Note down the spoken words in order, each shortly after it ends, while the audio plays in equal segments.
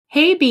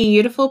Hey,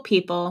 beautiful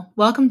people.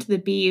 Welcome to the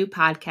BU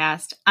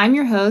podcast. I'm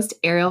your host,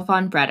 Ariel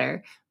Von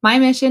Bretter. My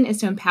mission is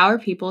to empower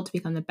people to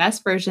become the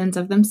best versions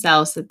of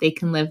themselves so that they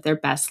can live their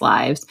best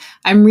lives.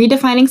 I'm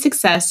redefining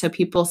success so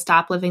people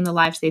stop living the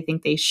lives they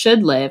think they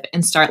should live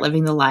and start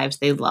living the lives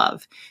they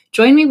love.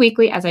 Join me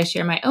weekly as I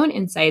share my own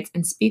insights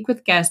and speak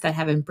with guests that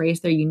have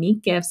embraced their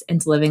unique gifts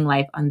into living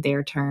life on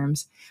their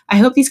terms. I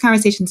hope these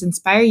conversations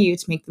inspire you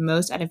to make the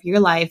most out of your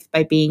life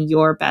by being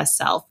your best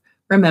self.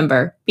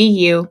 Remember, be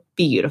you,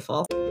 be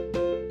beautiful.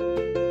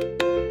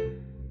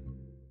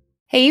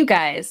 Hey, you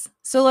guys.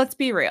 So let's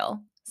be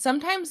real.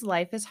 Sometimes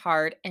life is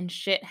hard and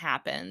shit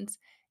happens.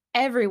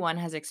 Everyone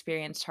has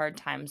experienced hard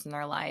times in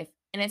their life,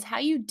 and it's how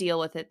you deal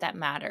with it that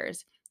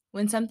matters.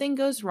 When something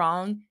goes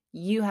wrong,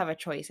 you have a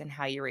choice in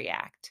how you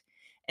react.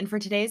 And for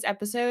today's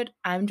episode,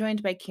 I'm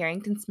joined by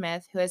Carrington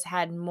Smith, who has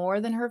had more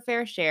than her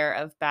fair share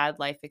of bad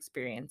life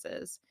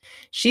experiences.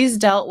 She's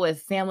dealt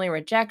with family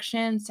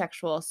rejection,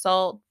 sexual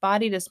assault,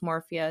 body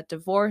dysmorphia,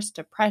 divorce,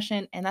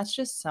 depression, and that's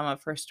just some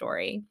of her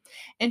story.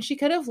 And she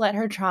could have let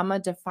her trauma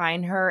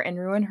define her and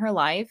ruin her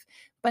life,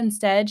 but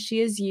instead she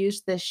has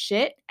used this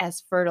shit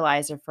as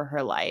fertilizer for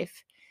her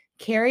life.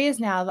 Carrie is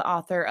now the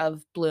author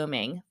of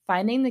Blooming,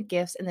 Finding the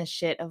Gifts in the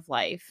Shit of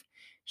Life.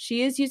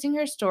 She is using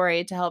her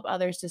story to help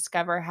others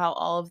discover how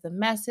all of the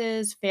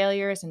messes,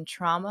 failures, and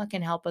trauma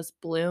can help us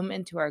bloom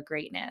into our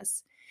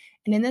greatness.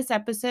 And in this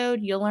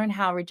episode, you'll learn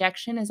how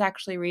rejection is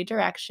actually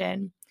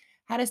redirection,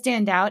 how to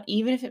stand out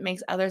even if it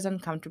makes others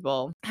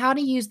uncomfortable, how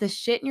to use the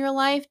shit in your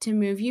life to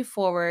move you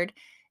forward,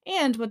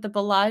 and what the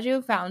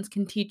Bellagio fountains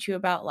can teach you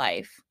about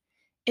life.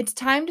 It's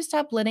time to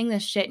stop letting the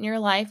shit in your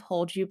life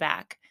hold you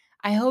back.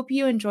 I hope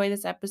you enjoy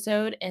this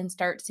episode and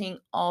start seeing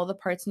all the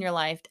parts in your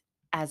life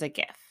as a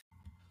gift.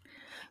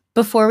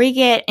 Before we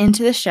get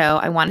into the show,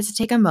 I wanted to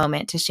take a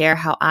moment to share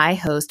how I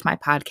host my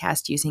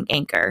podcast using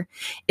Anchor.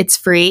 It's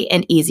free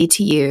and easy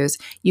to use.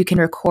 You can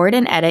record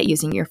and edit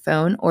using your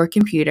phone or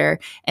computer,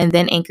 and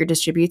then Anchor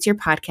distributes your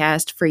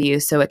podcast for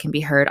you so it can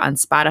be heard on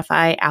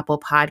Spotify, Apple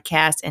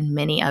Podcasts, and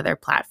many other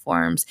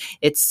platforms.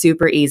 It's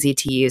super easy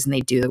to use, and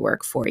they do the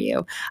work for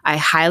you. I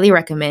highly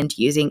recommend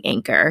using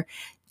Anchor.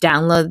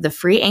 Download the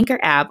free Anchor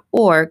app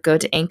or go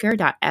to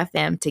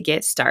anchor.fm to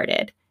get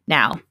started.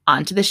 Now,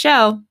 on to the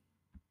show.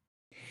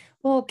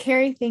 Well,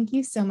 Carrie, thank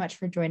you so much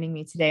for joining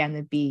me today on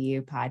the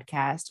BU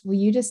podcast. Will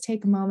you just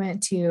take a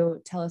moment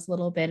to tell us a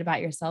little bit about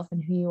yourself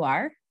and who you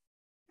are?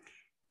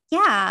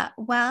 Yeah,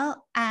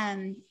 well,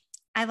 I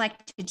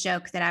like to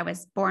joke that I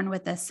was born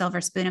with a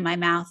silver spoon in my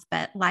mouth,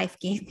 but life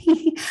gave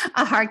me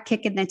a hard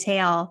kick in the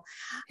tail.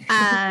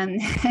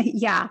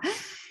 Yeah,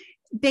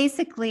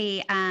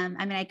 basically,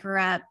 I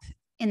grew up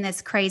in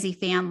this crazy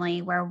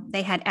family where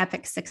they had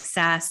epic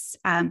success.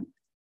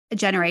 A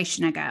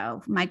generation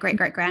ago, my great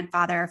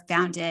grandfather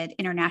founded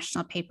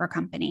International Paper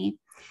Company.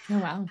 Oh,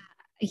 wow.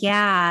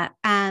 Yeah.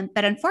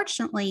 But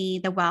unfortunately,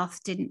 the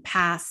wealth didn't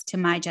pass to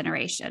my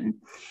generation.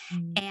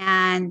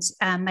 And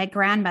my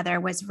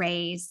grandmother was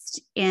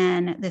raised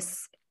in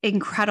this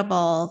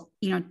incredible,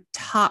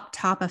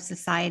 top of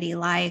society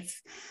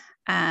life.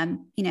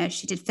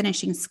 She did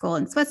finishing school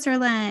in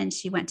Switzerland.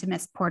 She went to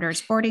Miss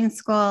Porter's boarding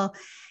school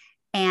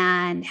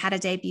and had a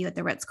debut at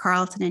the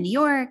Ritz-Carlton in New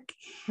York.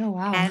 Oh,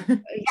 wow.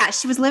 And yeah,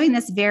 she was living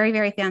this very,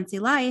 very fancy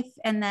life.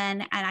 And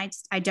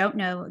I don't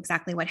know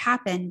exactly what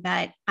happened,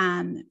 but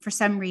for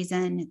some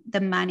reason, the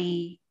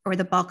money or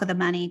the bulk of the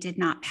money did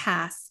not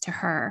pass to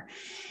her.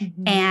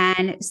 Mm-hmm.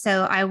 And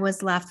so I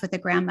was left with a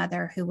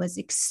grandmother who was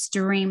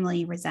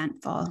extremely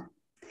resentful.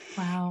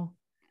 Wow.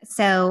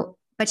 So,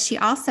 but she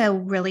also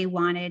really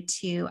wanted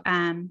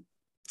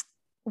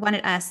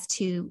us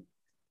to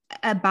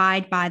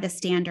abide by the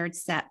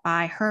standards set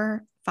by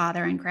her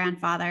father and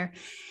grandfather.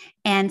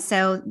 And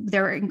so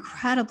there were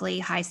incredibly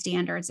high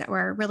standards that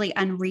were really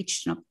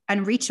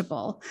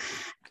unreachable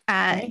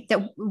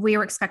that we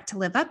were expected to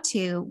live up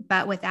to,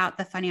 but without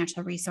the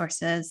financial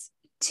resources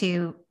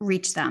to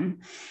reach them.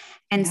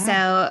 And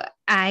so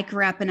I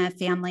grew up in a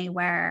family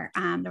where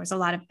there was a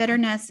lot of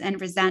bitterness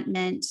and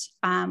resentment.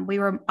 We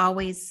were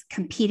always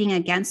competing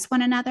against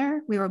one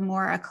another. We were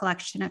more a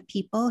collection of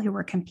people who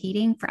were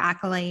competing for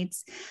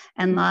accolades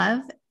and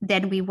love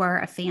than we were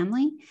a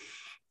family.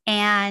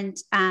 And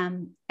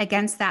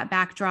against that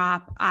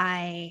backdrop,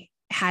 I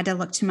had to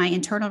look to my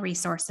internal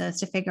resources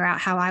to figure out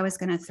how I was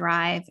going to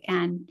thrive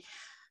and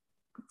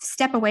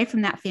step away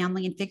from that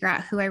family and figure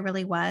out who I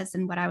really was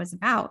and what I was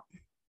about.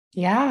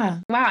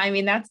 Yeah. Wow. I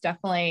mean, that's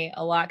definitely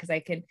a lot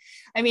because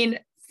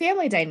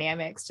family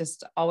dynamics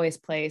just always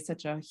play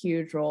such a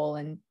huge role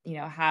in,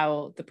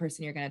 how the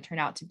person you're going to turn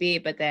out to be.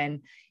 But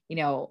then,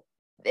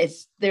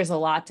 there's a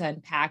lot to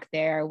unpack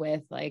there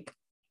with like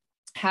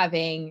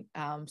having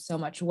so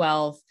much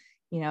wealth,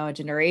 a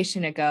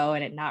generation ago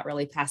and it not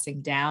really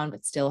passing down,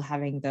 but still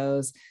having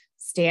those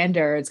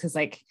standards. Cause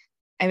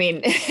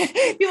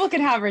people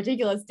can have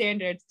ridiculous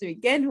standards to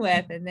begin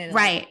with, and then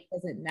it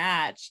doesn't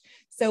match.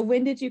 So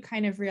when did you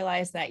kind of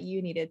realize that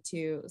you needed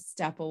to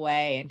step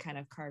away and kind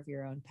of carve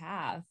your own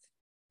path?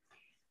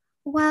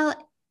 Well,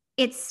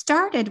 it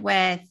started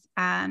with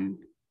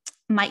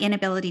my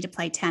inability to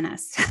play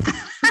tennis.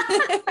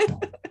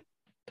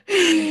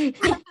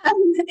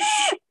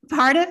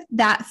 Part of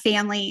that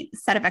family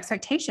set of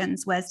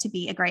expectations was to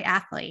be a great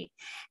athlete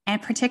and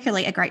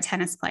particularly a great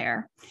tennis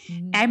player.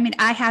 I mean,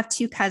 I have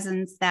two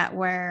cousins that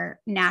were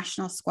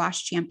national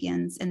squash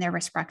champions in their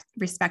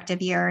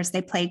respective years.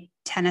 They played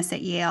tennis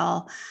at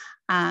Yale.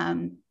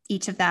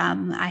 Each of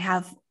them. I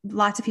have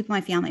lots of people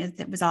in my family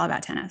that was all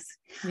about tennis.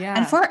 Yeah.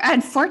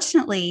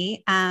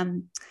 Unfortunately,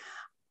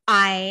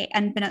 I,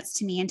 unbeknownst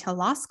to me until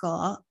law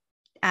school,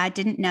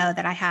 didn't know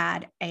that I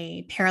had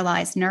a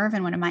paralyzed nerve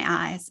in one of my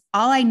eyes.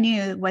 All I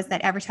knew was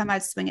that every time I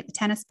would swing at the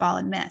tennis ball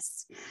and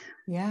miss.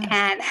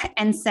 Yeah.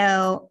 And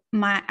so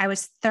I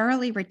was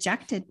thoroughly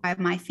rejected by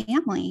my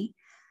family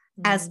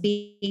as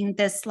being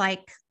this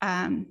like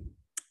the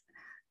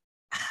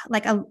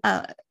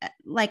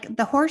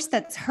horse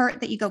that's hurt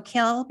that you go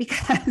kill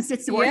because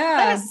it's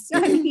worthless.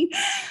 I mean,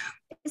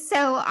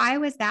 so I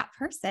was that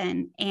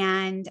person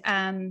and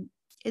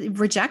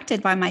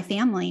rejected by my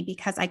family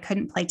because I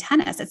couldn't play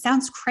tennis. It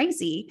sounds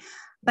crazy,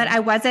 but I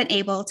wasn't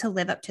able to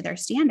live up to their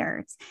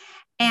standards.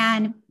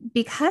 And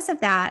because of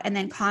that, and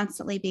then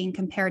constantly being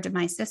compared to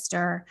my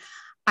sister,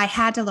 I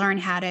had to learn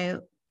how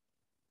to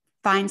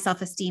find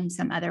self-esteem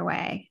some other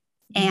way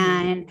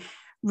and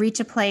reach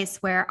a place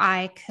where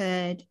I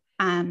could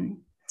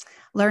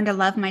learn to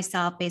love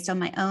myself based on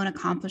my own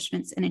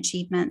accomplishments and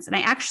achievements. And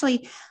I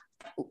actually,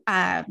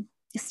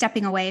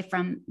 stepping away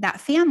from that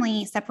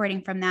family,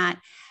 separating from that,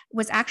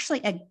 was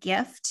actually a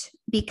gift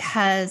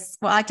because,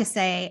 well, I like to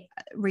say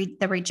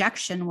the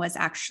rejection was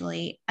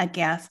actually a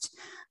gift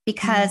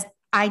because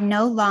I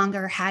no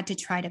longer had to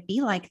try to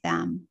be like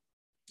them.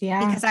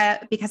 Yeah.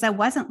 Because I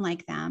wasn't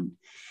like them.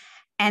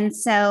 And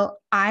so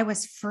I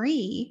was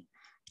free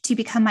to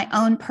become my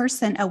own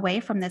person away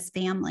from this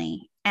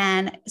family.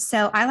 And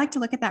so I like to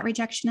look at that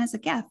rejection as a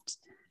gift.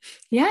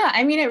 Yeah,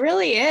 I mean, it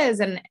really is.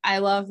 And I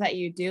love that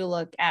you do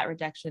look at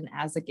rejection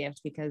as a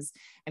gift because,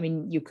 I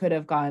mean, you could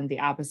have gone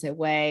the opposite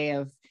way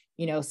of,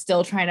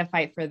 still trying to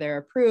fight for their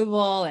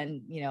approval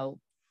and,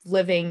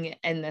 living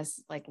in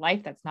this like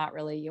life that's not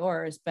really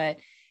yours. But,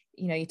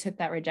 you took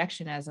that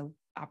rejection as an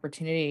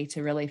opportunity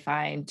to really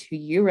find who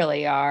you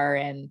really are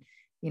and,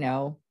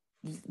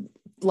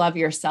 love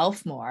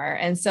yourself more.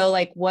 And so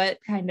like, what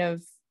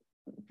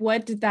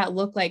did that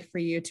look like for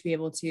you to be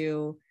able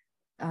to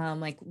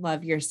like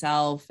love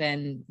yourself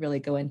and really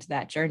go into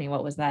that journey?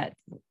 What was that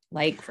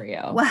like for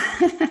you?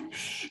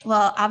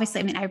 Well,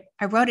 obviously, I mean, I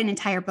wrote an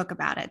entire book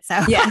about it. So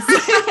yes.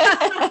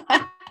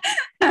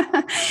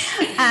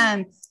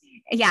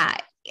 Yeah.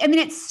 I mean,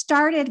 it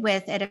started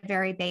with at a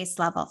very base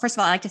level. First of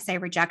all, I like to say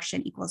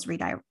rejection equals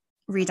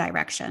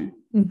redirection.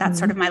 That's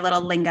sort of my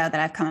little lingo that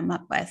I've come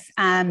up with.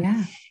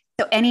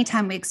 So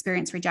anytime we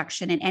experience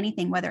rejection in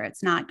anything, whether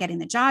it's not getting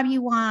the job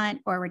you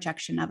want or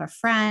rejection of a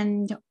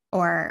friend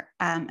or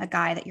a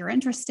guy that you're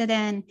interested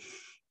in,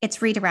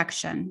 it's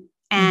redirection.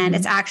 And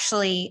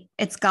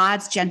it's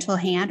God's gentle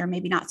hand, or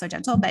maybe not so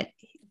gentle, but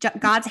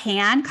God's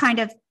hand kind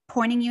of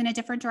pointing you in a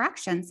different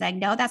direction, saying,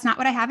 no, that's not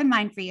what I have in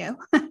mind for you.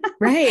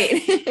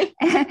 Right.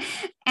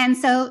 And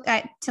so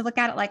to look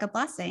at it like a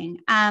blessing,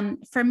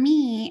 for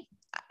me,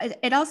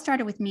 it all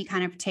started with me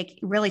kind of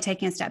really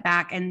taking a step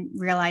back and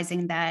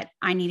realizing that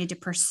I needed to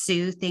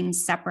pursue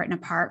things separate and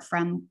apart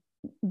from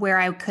where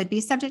I could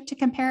be subject to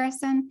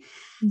comparison.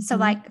 So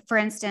like, for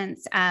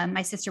instance,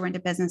 my sister went to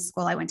business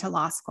school. I went to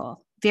law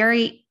school.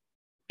 Very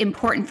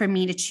important for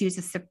me to choose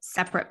a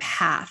separate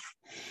path.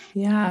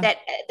 Yeah.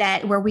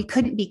 That where we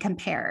couldn't be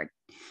compared.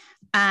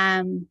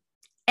 And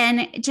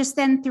just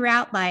then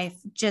throughout life,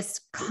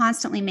 just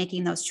constantly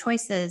making those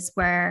choices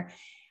where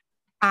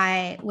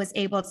I was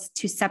able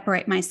to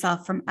separate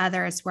myself from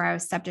others where I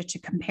was subject to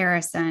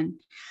comparison.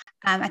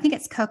 I think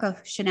it's Coco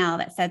Chanel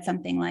that said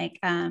something like,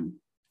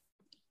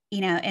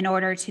 in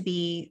order to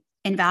be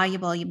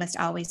invaluable, you must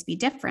always be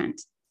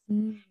different.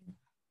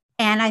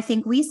 And I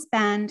think we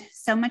spend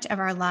so much of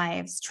our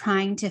lives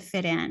trying to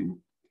fit in.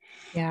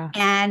 Yeah.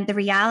 And the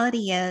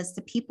reality is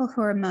the people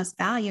who are most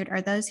valued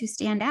are those who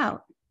stand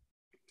out.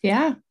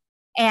 Yeah.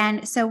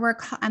 And so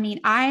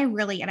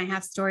I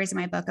have stories in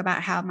my book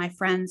about how my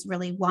friends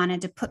really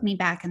wanted to put me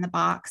back in the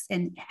box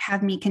and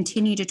have me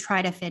continue to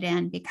try to fit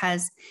in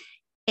because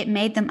it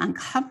made them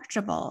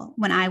uncomfortable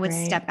when I would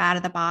step out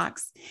of the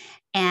box.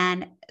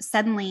 And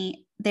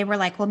suddenly they were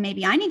like, well,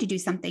 maybe I need to do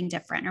something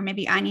different, or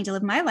maybe I need to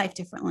live my life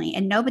differently.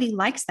 And nobody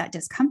likes that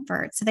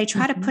discomfort. So they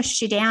try to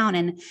push you down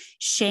and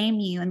shame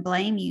you and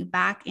blame you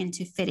back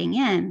into fitting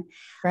in.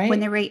 Right. When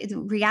the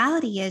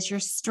reality is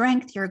your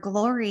strength, your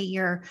glory,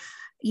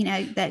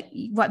 that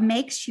what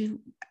makes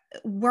you,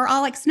 we're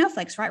all like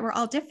snowflakes, right? We're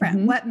all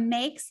different. What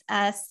makes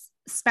us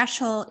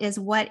special is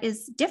what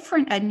is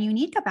different and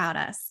unique about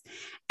us.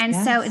 And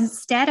so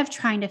instead of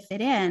trying to fit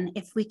in,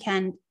 if we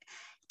can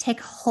take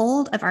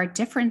hold of our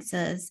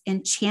differences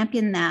and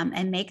champion them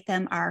and make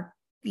them our,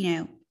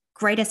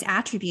 greatest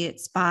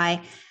attributes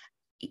by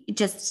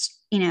just,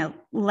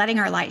 letting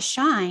our light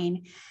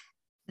shine,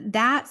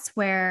 that's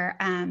where,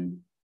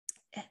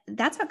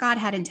 that's what God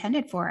had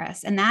intended for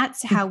us. And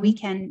that's how we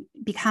can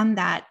become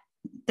that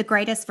the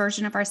greatest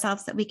version of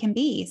ourselves that we can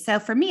be. So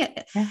for me,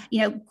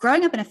 Yeah.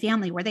 growing up in a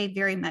family where they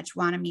very much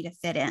wanted me to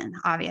fit in,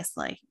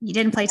 obviously you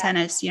didn't play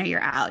tennis,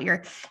 you're out,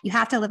 you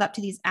have to live up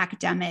to these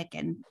academic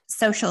and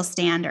social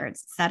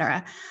standards, et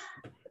cetera.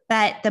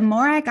 But the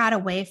more I got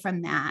away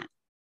from that,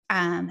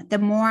 the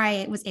more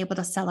I was able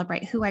to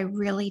celebrate who I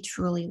really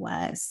truly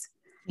was.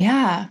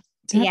 Yeah.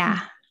 Definitely. Yeah.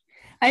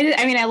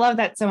 I mean, I love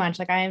that so much.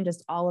 Like, I am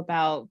just all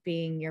about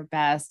being your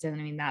best. And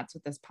I mean, that's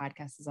what this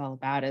podcast is all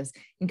about, is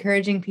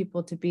encouraging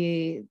people to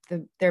be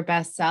their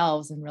best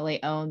selves and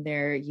really own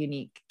their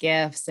unique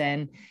gifts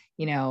and,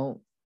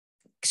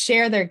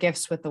 share their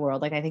gifts with the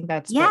world. Like, I think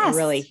that's what we're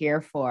really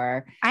here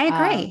for. I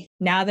agree.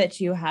 Now that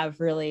you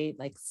have really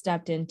like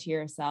stepped into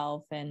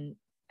yourself, and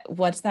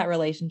what's that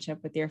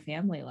relationship with your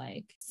family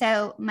like?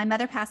 So my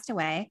mother passed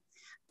away.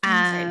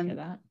 I'm sorry to hear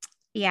that.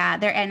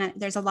 Yeah,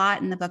 there's a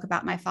lot in the book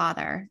about my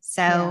father.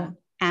 So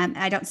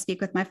I don't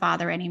speak with my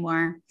father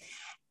anymore.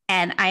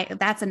 And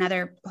that's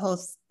another whole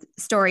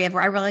story of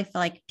where I really feel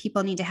like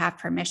people need to have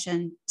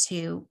permission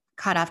to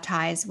cut off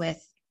ties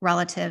with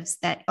relatives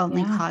that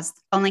only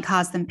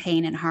cause them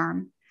pain and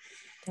harm.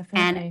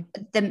 Definitely.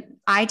 And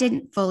I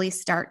didn't fully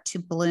start to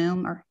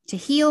bloom or to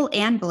heal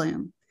and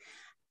bloom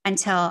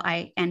until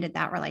I ended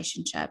that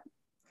relationship.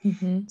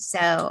 Mm-hmm. So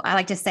I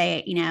like to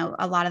say,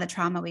 a lot of the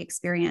trauma we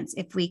experience,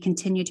 if we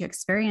continue to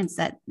experience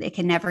that, it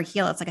can never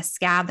heal. It's like a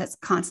scab that's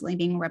constantly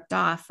being ripped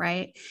off.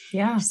 Right.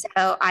 Yeah.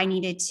 So I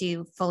needed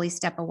to fully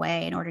step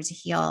away in order to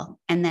heal.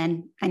 And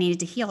then I needed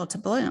to heal to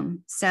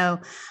bloom. So,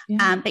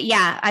 but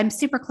yeah, I'm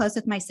super close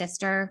with my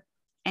sister.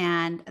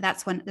 And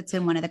that's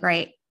been one of the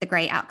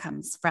great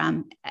outcomes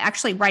from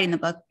actually writing the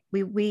book.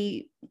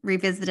 We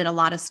revisited a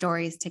lot of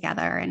stories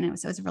together, and it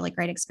was a really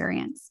great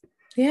experience.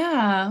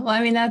 Yeah. Well, I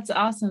mean, that's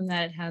awesome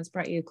that it has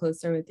brought you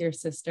closer with your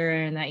sister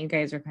and that you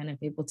guys are kind of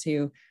able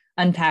to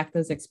unpack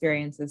those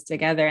experiences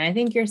together. And I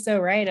think you're so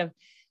right.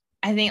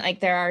 I think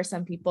like there are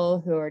some people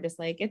who are just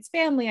like, it's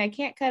family, I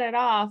can't cut it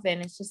off.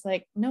 And it's just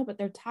like, no, but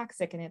they're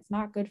toxic and it's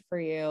not good for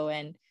you.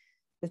 And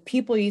the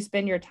people you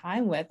spend your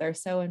time with are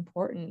so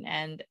important.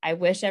 And I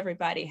wish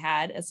everybody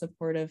had a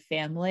supportive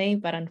family,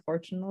 but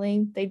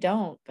unfortunately they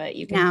don't. But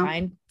you can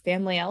find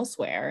family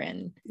elsewhere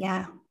and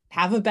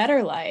have a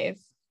better life.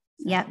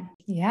 Yep.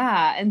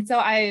 Yeah. And so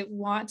I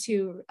want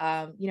to,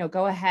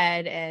 go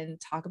ahead and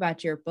talk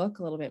about your book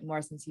a little bit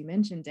more since you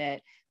mentioned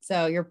it.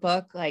 So your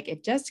book, like,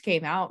 it just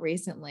came out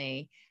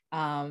recently,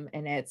 and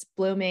it's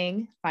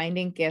Blooming: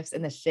 Finding Gifts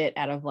in the Shit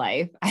Out of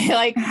Life.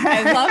 I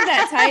love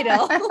that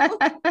title.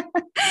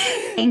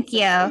 Thank you.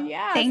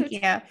 Yeah. Thank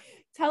you.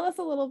 Tell us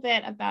a little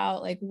bit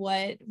about like,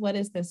 what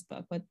is this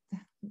book?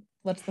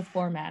 What's the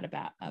format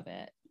of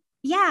it?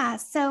 Yeah.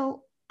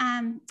 So,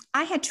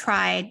 I had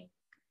tried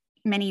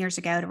many years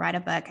ago to write a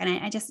book, and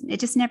it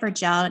just never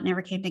gelled. It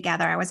never came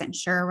together. I wasn't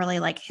sure really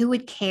like who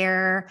would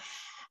care.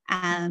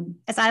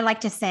 As I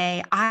like to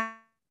say, I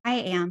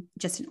am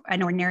just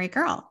an ordinary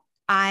girl.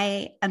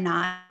 I am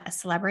not a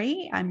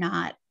celebrity. I'm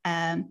not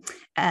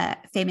a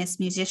famous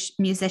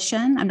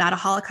musician. I'm not a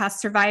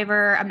Holocaust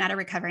survivor. I'm not a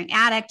recovering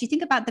addict. You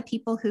think about the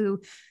people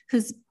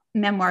whose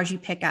memoirs you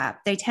pick up,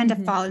 they tend to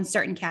fall in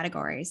certain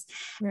categories.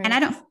 Right.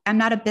 And I'm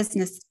not a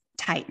business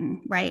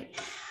titan, right?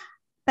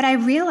 But I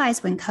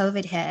realized when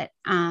COVID hit,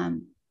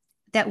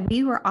 that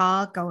we were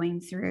all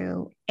going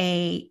through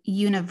a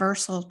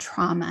universal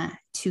trauma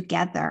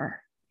together.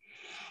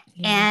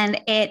 Yeah.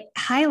 And it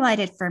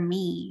highlighted for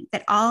me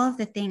that all of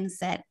the things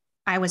that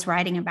I was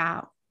writing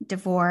about,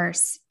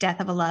 divorce, death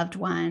of a loved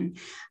one,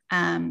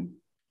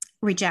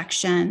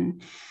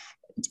 rejection,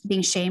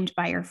 being shamed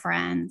by your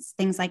friends,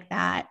 things like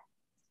that,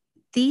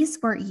 these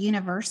were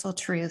universal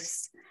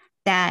truths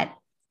that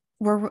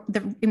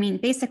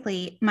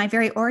basically my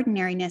very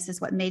ordinariness is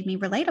what made me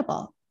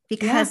relatable,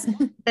 because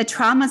the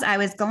traumas I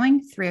was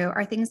going through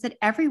are things that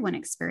everyone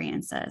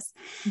experiences.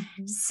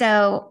 Mm-hmm.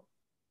 So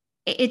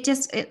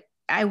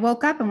I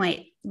woke up and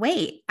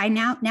wait,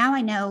 now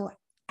I know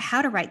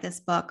how to write this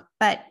book,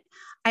 but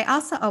I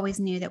also always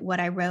knew that what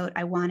I wrote,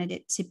 I wanted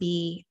it to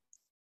be,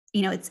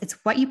 it's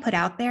what you put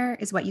out there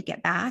is what you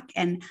get back.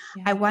 And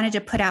I wanted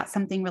to put out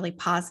something really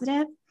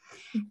positive.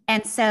 Mm-hmm.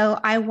 And so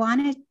I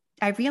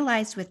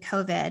realized with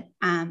COVID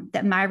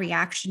that my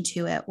reaction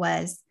to it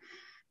was,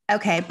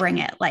 okay, bring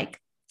it. Like,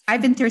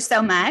 I've been through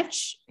so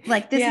much,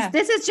 like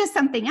this is just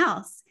something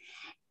else.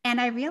 And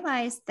I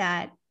realized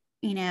that,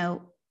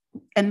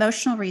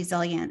 emotional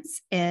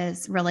resilience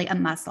is really a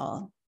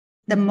muscle.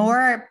 The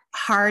more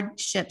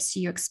hardships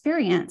you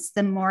experience,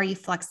 the more you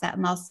flex that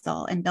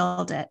muscle and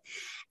build it.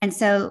 And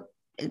so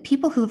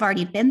people who've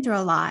already been through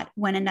a lot,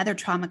 when another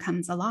trauma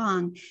comes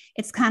along,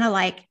 it's kind of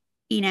like,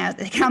 they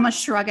can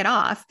almost shrug it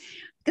off.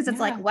 Because it's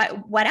like,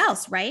 what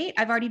else, right?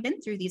 I've already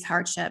been through these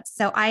hardships.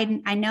 So I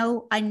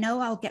know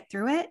I'll get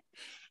through it.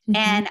 Mm-hmm.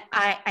 And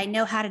I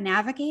know how to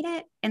navigate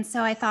it. And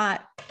so I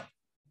thought,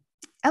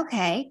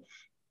 okay,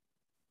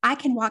 I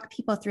can walk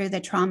people through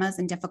the traumas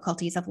and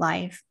difficulties of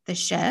life, the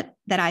shit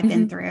that I've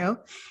been through,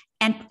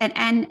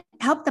 and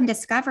help them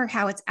discover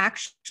how it's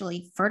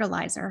actually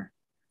fertilizer.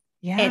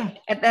 Yeah.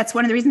 That's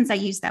one of the reasons I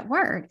use that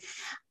word.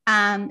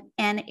 And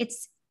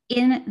it's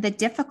in the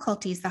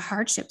difficulties, the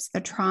hardships,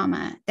 the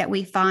trauma that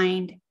we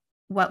find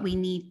what we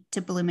need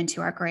to bloom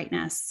into our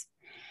greatness.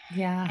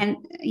 Yeah. And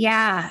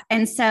yeah.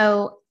 And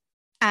so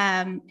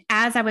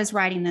as I was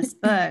writing this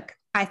book,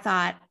 I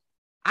thought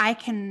I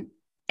can,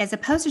 as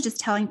opposed to just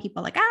telling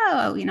people like,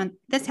 oh,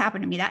 this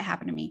happened to me, that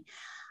happened to me,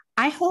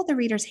 I hold the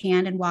reader's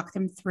hand and walk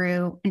them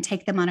through and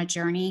take them on a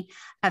journey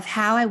of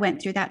how I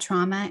went through that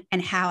trauma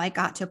and how I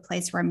got to a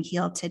place where I'm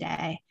healed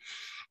today.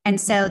 And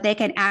so they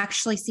can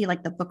actually see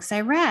like the books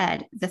I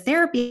read, the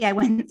therapy I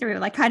went through,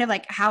 like kind of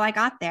like how I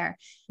got there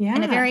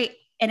in a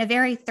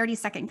very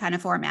 30-second kind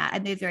of format. I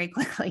move very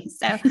quickly.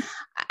 So,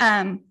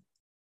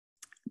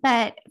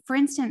 but for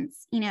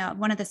instance,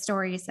 one of the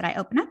stories that I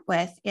open up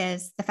with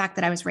is the fact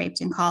that I was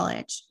raped in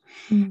college.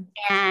 Mm.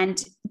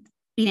 And,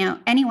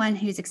 anyone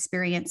who's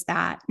experienced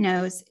that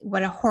knows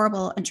what a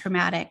horrible and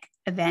traumatic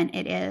event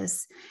it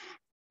is.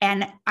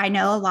 And I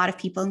know a lot of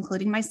people,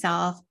 including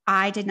myself,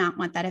 I did not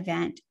want that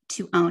event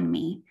to own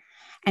me.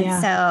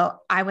 And so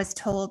I was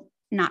told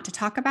not to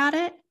talk about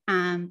it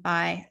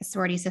by a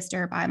sorority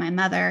sister, by my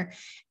mother.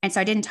 And so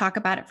I didn't talk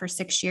about it for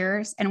 6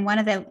 years. And one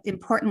of the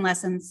important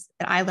lessons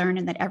that I learned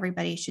and that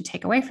everybody should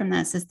take away from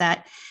this is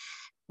that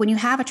when you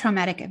have a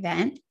traumatic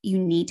event, you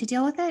need to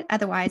deal with it.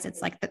 Otherwise,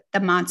 it's like the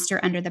monster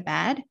under the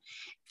bed.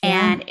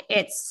 Yeah. And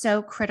it's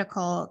so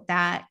critical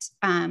that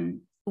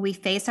we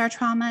face our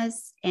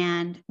traumas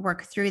and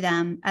work through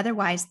them.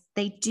 Otherwise,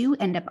 they do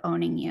end up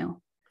owning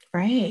you.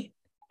 Right.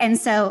 And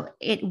so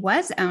it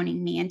was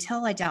owning me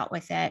until I dealt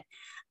with it.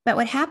 But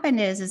what happened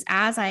is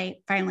as I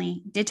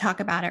finally did talk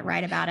about it,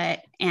 write about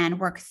it, and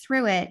work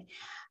through it,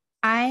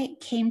 I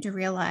came to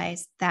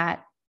realize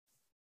that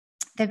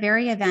the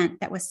very event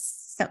that was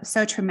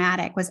so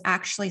traumatic was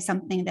actually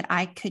something that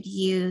I could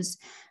use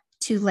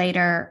to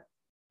later.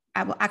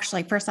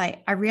 First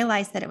I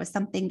realized that it was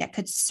something that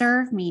could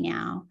serve me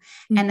now,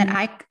 mm-hmm.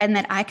 and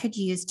that I could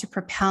use to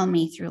propel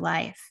me through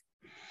life.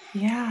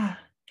 Yeah.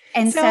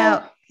 And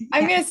so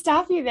I'm going to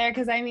stop you there.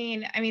 Cause I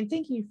mean,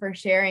 thank you for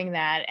sharing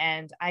that.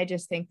 And I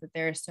just think that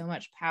there's so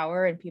much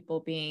power in people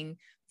being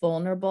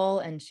vulnerable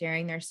and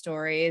sharing their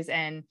stories.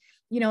 And,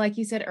 like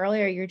you said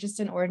earlier, you're just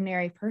an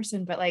ordinary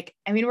person, but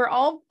we're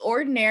all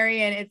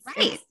ordinary, and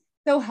it's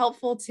so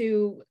helpful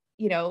to,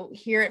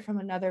 hear it from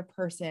another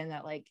person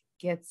that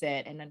gets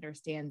it and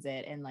understands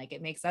it. And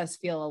it makes us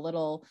feel a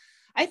little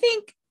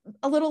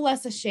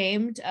less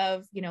ashamed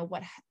of,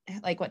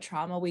 what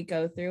trauma we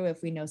go through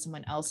if we know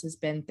someone else has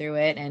been through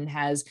it and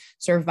has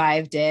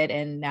survived it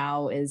and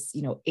now is,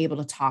 able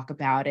to talk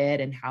about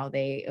it and how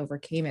they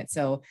overcame it.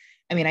 So,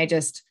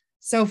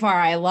 so far,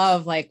 I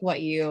love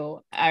what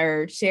you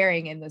are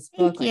sharing in this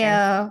book. Thank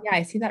you.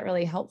 I see that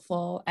really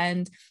helpful.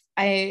 And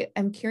I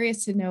am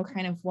curious to know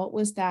kind of what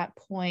was that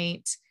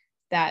point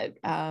that,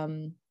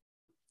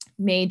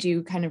 made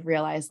you kind of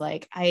realize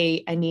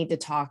I need to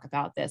talk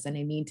about this and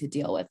I need to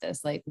deal with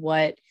this?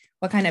 What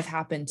kind of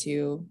happened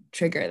to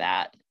trigger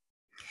that?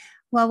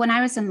 Well, when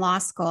I was in law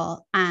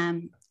school,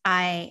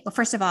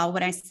 first of all,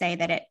 when I say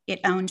that it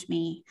owned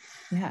me,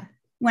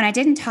 when I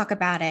didn't talk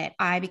about it,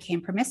 I became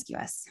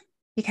promiscuous,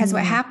 because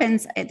what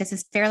happens, this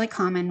is fairly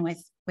common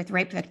with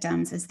rape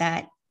victims, is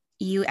that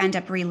you end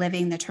up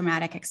reliving the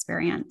traumatic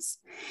experience.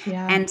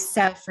 Yeah. And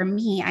so for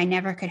me, I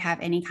never could have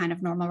any kind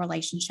of normal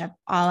relationship.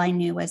 All I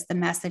knew was the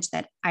message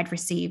that I'd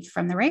received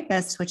from the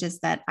rapist, which is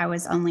that I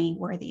was only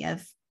worthy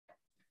of,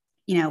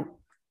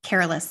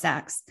 careless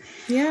sex.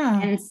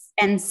 Yeah.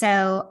 And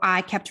so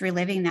I kept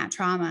reliving that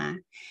trauma.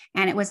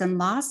 And it was in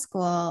law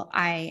school,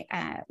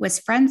 I was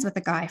friends with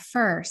a guy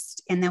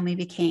first, and then we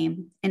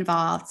became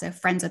involved. So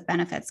friends with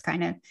benefits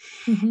kind of,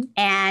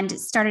 and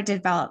started to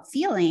develop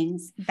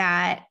feelings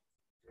that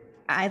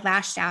I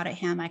lashed out at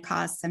him. I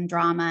caused some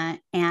drama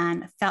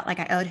and felt like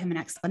I owed him an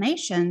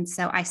explanation.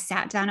 So I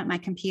sat down at my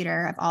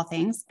computer, of all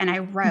things, and I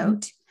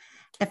wrote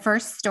the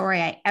first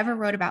story I ever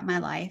wrote about my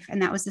life.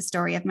 And that was the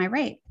story of my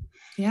rape.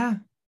 Yeah.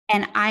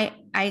 And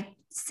I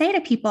say to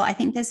people, I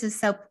think this is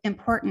so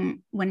important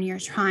when you're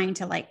trying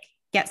to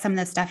get some of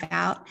this stuff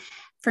out.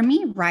 For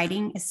me,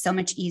 writing is so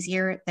much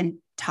easier than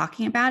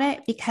talking about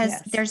it, because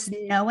there's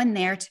no one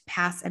there to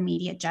pass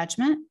immediate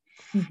judgment.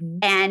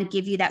 And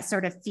give you that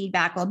sort of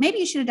feedback. Well, maybe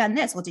you should have done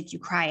this. Well, did you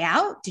cry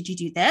out? Did you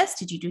do this?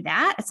 Did you do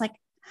that? It's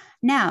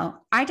no,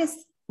 I just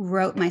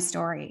wrote my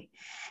story.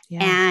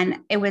 Yeah. And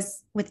it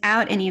was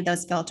without any of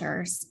those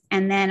filters.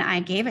 And then I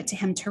gave it to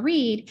him to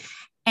read.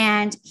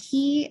 And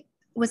he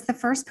was the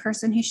first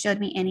person who showed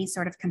me any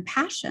sort of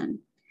compassion.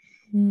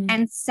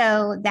 And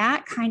so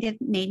that kind of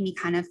made me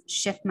kind of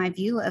shift my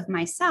view of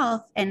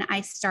myself. And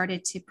I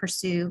started to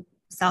pursue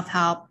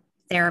self-help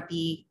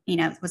therapy.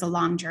 It was a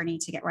long journey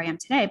to get where I am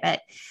today, but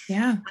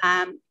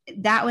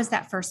that was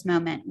that first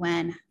moment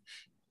when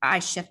I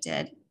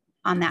shifted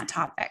on that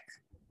topic.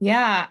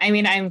 Yeah.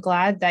 I'm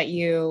glad that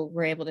you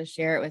were able to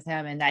share it with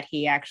him and that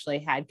he actually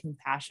had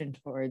compassion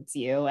towards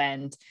you.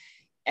 And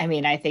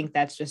I think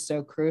that's just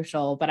so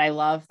crucial, but I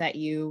love that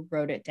you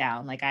wrote it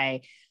down.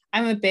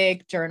 I'm a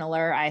big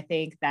journaler. I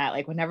think that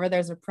like whenever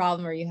there's a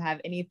problem or you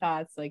have any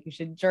thoughts, like you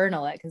should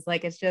journal it. Cause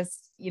like, it's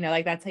just,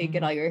 like that's how you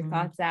get all your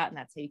thoughts out and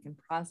that's how you can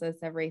process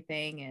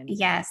everything. And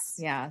Yes.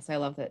 yeah. So I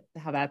love that,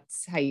 how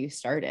that's how you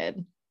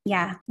started.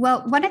 Yeah.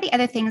 Well, one of the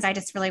other things I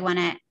just really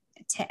wanted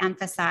to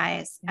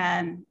emphasize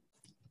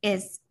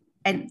is,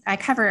 and I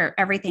cover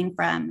everything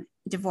from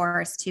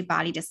divorce to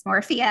body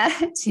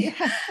dysmorphia to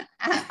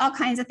all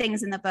kinds of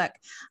things in the book.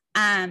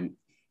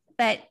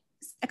 But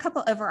a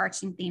couple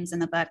overarching themes in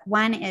the book.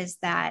 One is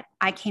that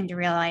I came to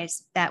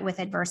realize that with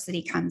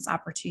adversity comes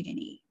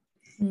opportunity.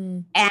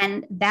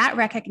 And that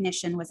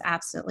recognition was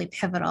absolutely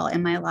pivotal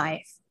in my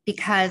life,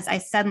 because I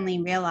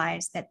suddenly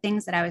realized that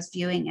things that I was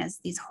viewing as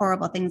these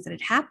horrible things that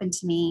had happened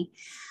to me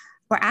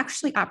were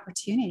actually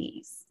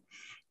opportunities.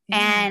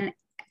 And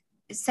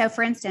so,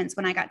 for instance,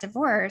 when I got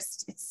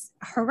divorced, it's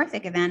a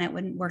horrific event. I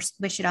wouldn't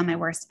wish it on my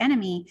worst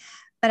enemy,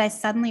 but I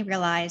suddenly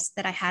realized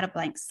that I had a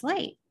blank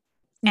slate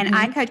and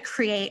I could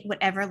create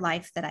whatever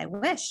life that I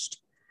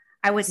wished.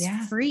 I was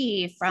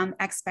free from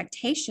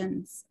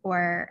expectations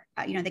or,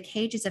 the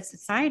cages of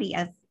society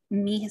of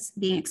me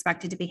being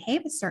expected to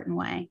behave a certain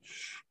way.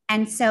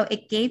 And so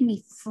it gave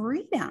me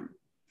freedom.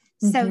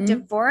 So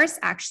divorce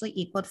actually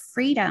equaled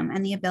freedom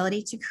and the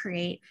ability to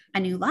create a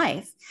new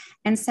life.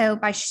 And so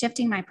by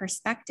shifting my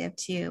perspective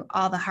to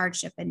all the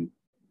hardship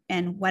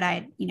and what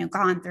I'd,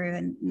 gone through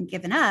and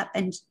given up,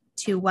 and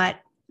to what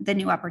the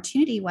new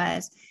opportunity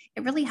was,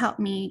 it really helped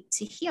me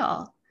to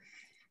heal.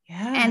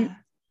 Yeah.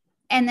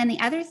 And then the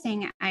other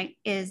thing I'd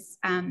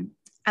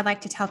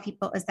like to tell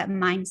people is that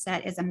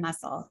mindset is a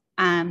muscle.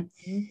 And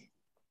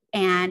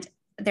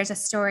there's a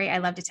story I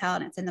love to tell,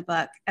 and it's in the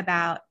book,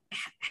 about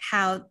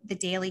how the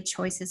daily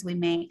choices we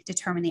make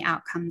determine the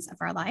outcomes of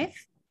our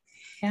life.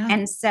 Yeah.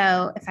 And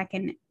so if I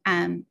can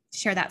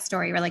share that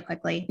story really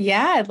quickly.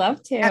 Yeah, I'd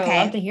love to. Okay.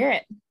 I'd love to hear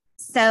it.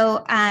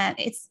 So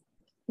it's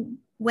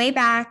way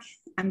back.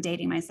 I'm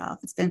dating myself.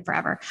 It's been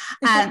forever.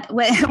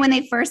 When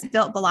they first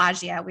built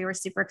Bellagio, we were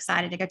super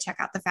excited to go check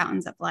out the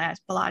fountains at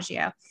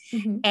Bellagio.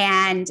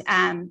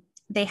 And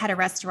they had a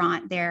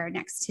restaurant there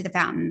next to the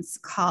fountains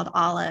called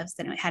Olives,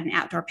 and it had an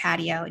outdoor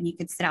patio, and you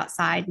could sit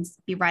outside and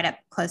be right up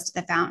close to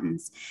the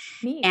fountains.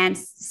 Neat. And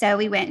so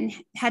we went and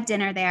had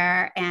dinner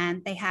there,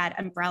 and they had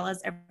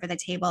umbrellas over the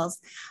tables.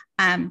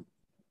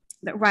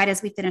 But right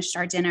as we finished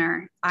our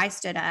dinner, I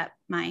stood up.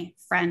 My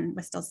friend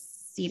was still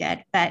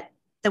seated, but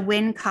the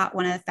wind caught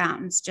one of the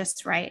fountains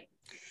just right.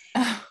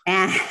 Oh.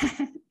 And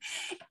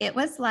it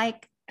was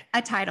like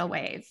a tidal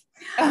wave.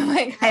 Oh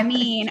my God. I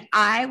mean,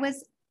 I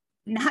was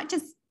not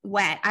just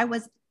wet, I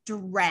was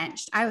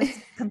drenched. I was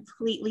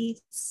completely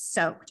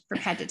soaked from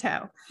head to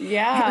toe.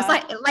 Yeah. It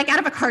was like out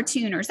of a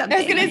cartoon or something.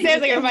 I was going to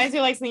say, it reminds me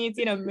of like something you'd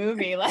seen in a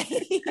movie. Like,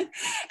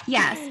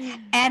 yes.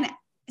 And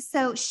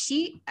so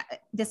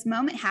this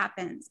moment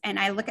happens, and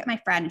I look at my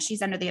friend, and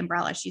she's under the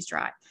umbrella. She's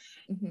dry.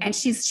 And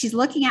she's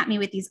looking at me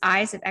with these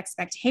eyes of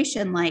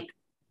expectation, like,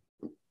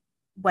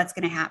 what's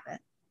going to happen?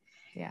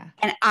 Yeah.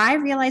 And I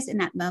realized in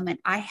that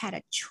moment, I had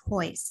a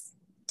choice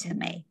to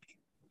make,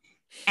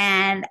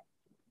 and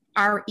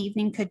our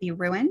evening could be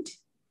ruined.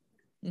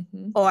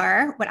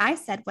 Or what I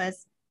said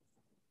was,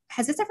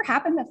 has this ever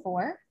happened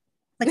before?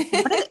 Like,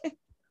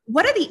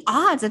 what are the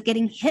odds of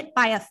getting hit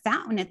by a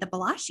fountain at the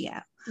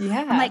Bellagio?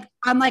 Yeah.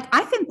 I'm like,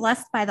 I've been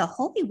blessed by the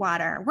holy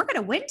water. We're going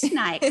to win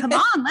tonight. Come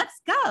on,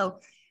 let's go.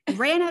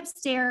 Ran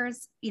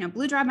upstairs,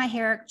 blew dry my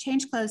hair,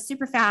 changed clothes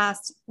super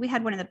fast. We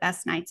had one of the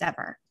best nights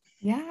ever.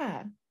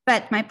 Yeah.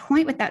 But my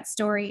point with that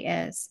story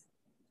is,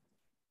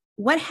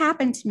 what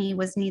happened to me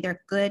was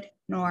neither good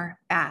nor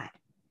bad.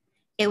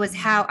 It was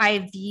how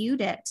I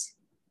viewed it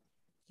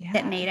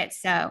that made it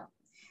so.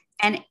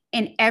 And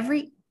in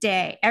every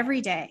day,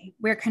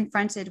 we're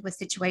confronted with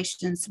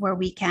situations where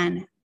we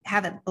can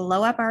have it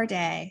blow up our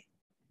day,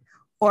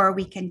 or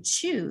we can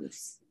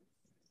choose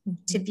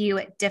to view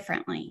it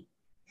differently.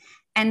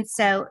 And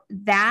so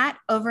that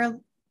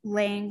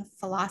overlaying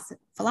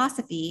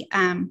philosophy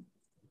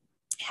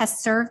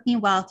has served me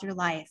well through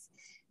life.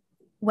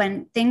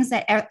 When things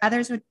that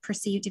others would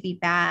perceive to be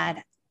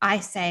bad, I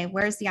say,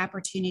 where's the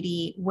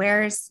opportunity?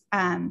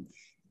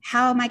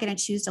 How am I going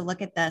to choose to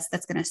look at this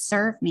that's going to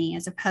serve me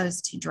as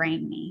opposed to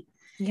drain me?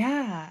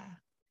 Yeah.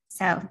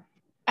 So,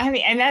 I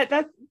mean, and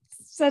that's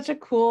such a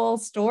cool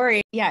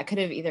story. Yeah. It could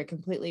have either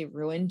completely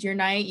ruined your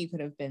night. You could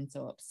have been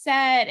so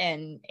upset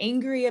and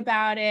angry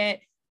about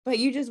it, but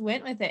you just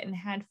went with it and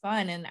had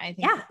fun. And I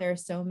think that there are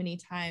so many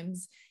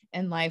times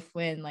in life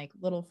when like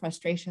little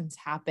frustrations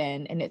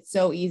happen, and it's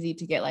so easy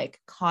to get like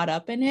caught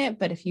up in it.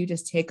 But if you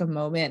just take a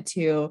moment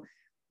to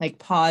like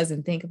pause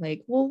and think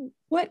like, well,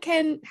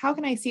 how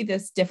can I see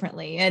this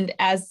differently? And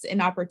as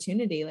an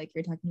opportunity, like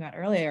you're talking about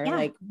earlier,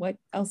 like what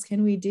else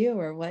can we do,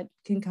 or what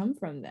can come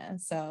from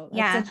this? So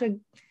that's such a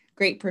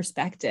great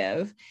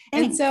perspective.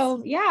 Thanks. And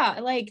so,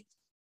 like,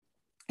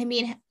 I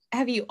mean,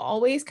 have you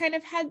always kind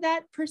of had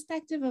that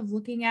perspective of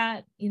looking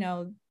at,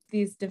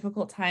 these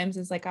difficult times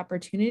as like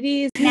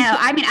opportunities? No,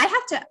 I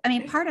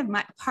mean,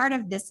 part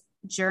of this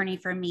journey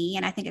for me,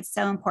 and I think it's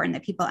so important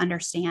that people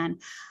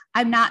understand,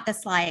 I'm not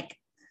this like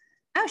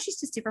oh, she's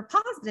just super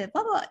positive,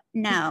 blah, blah.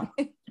 No,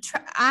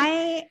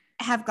 I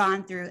have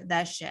gone through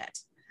the shit.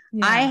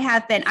 I Yeah.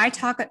 have been, I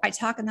talk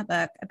in the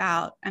book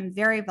about, I'm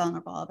very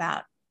vulnerable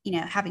about,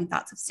 having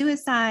thoughts of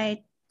suicide,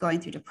 going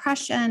through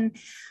depression,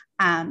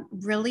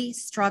 really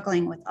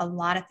struggling with a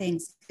lot of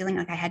things, feeling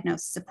like I had no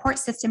support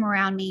system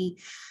around me.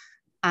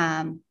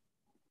 I've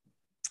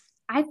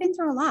been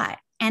through a lot.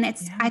 And I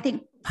Yeah.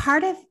 think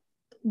part of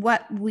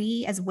what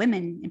we as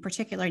women in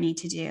particular need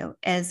to do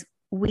is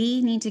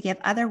we need to give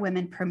other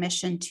women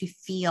permission to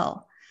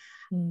feel.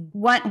 Mm.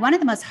 One of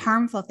the most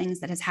harmful things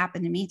that has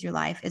happened to me through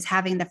life is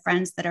having the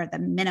friends that are the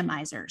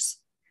minimizers.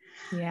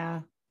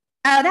 Yeah.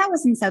 Oh, that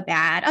wasn't so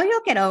bad. Oh,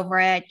 you'll get over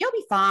it. You'll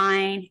be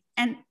fine.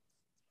 And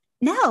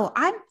no,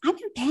 I'm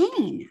in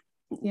pain.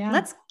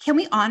 Yeah. Can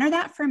we honor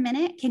that for a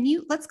minute?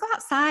 Let's go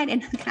outside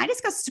and can I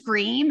just go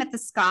scream at the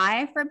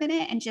sky for a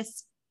minute and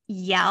just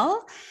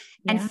yell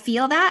and Yeah.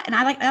 feel that? And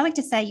I like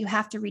to say you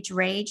have to reach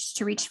rage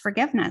to reach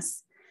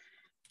forgiveness.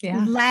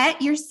 Yeah.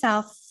 Let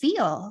yourself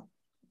feel,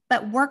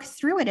 but work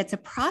through it. It's a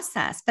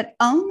process, but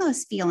own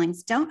those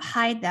feelings. Don't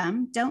hide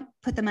them. Don't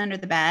put them under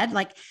the bed.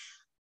 Like,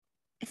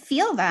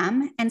 feel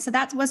them. And so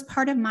that was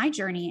part of my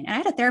journey. And I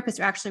had a therapist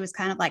who actually was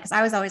kind of like, because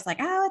I was always like,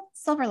 oh,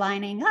 silver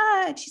lining.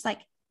 And she's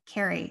like,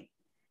 Carrie,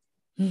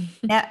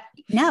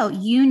 no,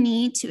 you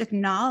need to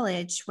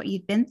acknowledge what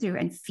you've been through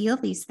and feel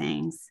these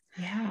things.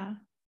 Yeah.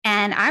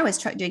 And I was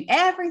doing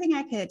everything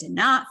I could to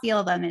not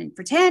feel them and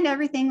pretend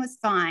everything was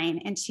fine.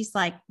 And she's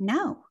like,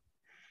 no.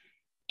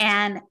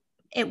 And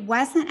it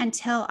wasn't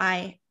until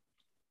I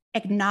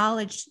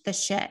acknowledged the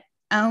shit,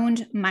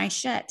 owned my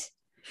shit,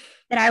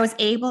 that I was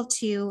able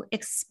to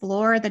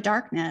explore the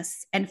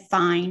darkness and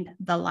find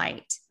the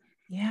light.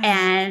 Yeah.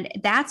 And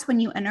that's when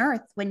you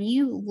unearth, when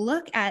you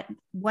look at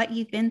what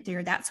you've been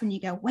through, that's when you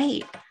go,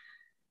 wait,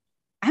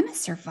 I'm a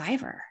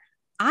survivor.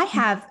 I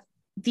have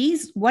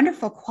these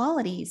wonderful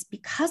qualities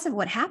because of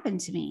what happened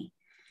to me.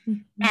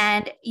 Mm-hmm.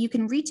 And you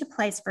can reach a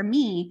place, for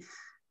me,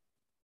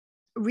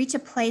 reach a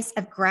place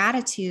of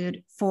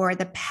gratitude for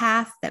the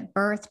path that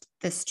birthed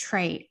this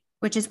trait,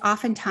 which is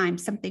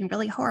oftentimes something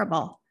really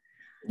horrible.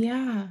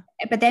 Yeah.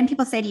 But then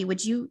people say to you,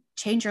 would you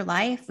change your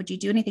life? Would you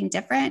do anything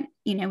different?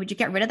 Would you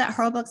get rid of that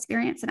horrible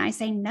experience? And I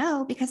say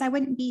no, because I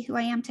wouldn't be who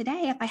I am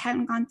today if I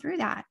hadn't gone through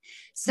that.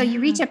 So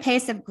you reach Yeah. a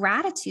place of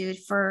gratitude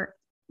for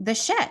the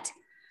shit.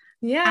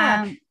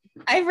 Yeah.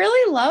 I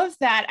really love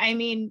that. I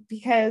mean,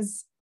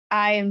 because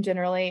I am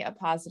generally a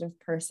positive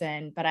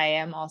person, but I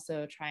am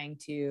also trying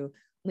to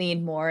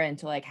lean more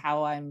into like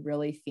how I'm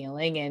really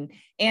feeling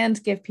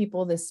and give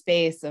people the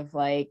space of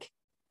like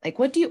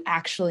what do you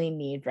actually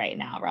need right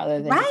now,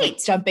 rather than just like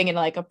Right. jumping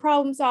into like a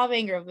problem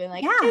solving or being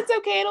like, Yeah. it's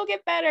okay, it'll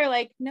get better.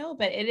 Like, no,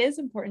 but it is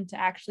important to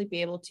actually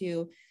be able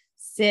to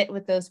sit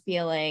with those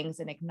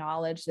feelings and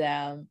acknowledge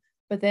them,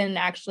 but then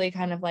actually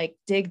kind of like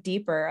dig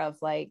deeper of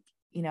like,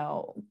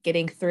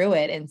 getting through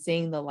it and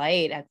seeing the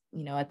light at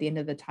the end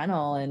of the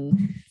tunnel.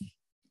 And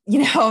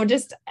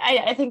just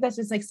I think that's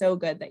just like so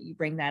good that you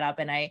bring that up.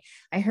 And I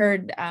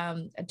heard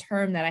a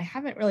term that I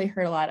haven't really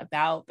heard a lot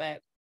about,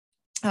 but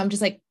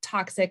just like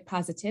toxic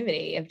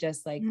positivity, of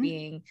just like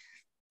being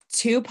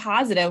too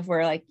positive,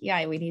 where like,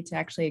 yeah, we need to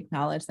actually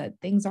acknowledge that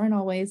things aren't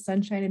always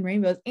sunshine and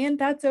rainbows, and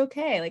that's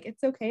okay. Like,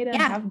 it's okay to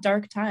have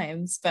dark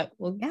times, but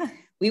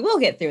we will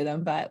get through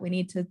them, but we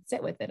need to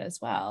sit with it as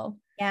well.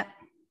 Yep.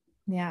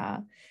 Yeah.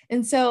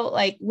 And so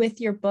like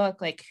with your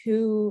book, like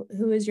who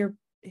is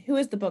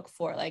the book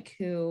for? Like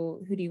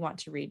who do you want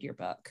to read your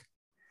book?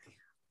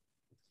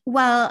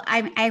 Well,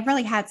 I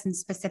really had some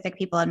specific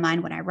people in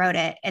mind when I wrote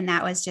it. And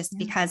that was just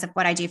because of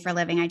what I do for a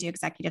living. I do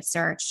executive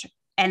search.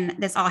 And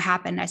this all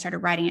happened. I started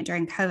writing it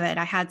during COVID.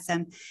 I had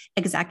some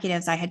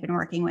executives I had been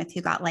working with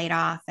who got laid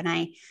off. And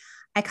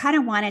I kind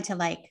of wanted to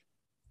like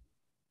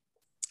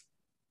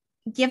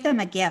give them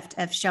a gift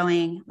of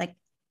showing like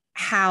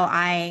how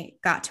I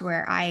got to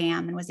where I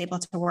am and was able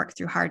to work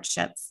through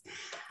hardships.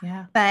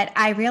 Yeah. But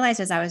I realized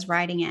as I was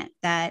writing it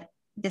that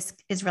this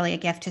is really a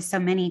gift to so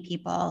many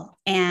people.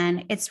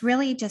 And it's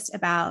really just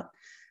about,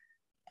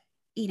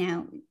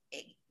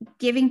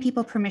 giving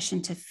people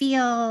permission to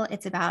feel.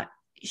 It's about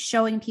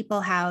showing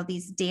people how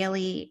these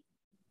daily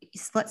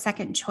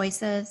split-second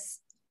choices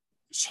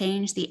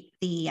change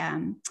the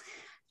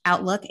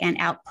outlook and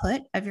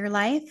output of your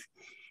life.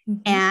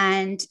 Mm-hmm.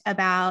 And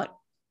about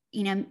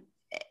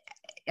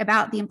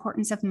the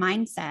importance of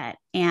mindset.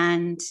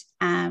 And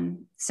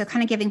so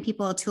kind of giving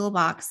people a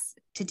toolbox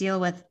to deal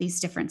with these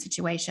different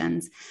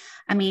situations.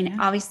 I mean,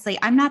 obviously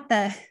I'm not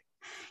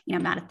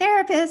I'm not a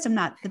therapist, I'm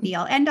not the be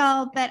all end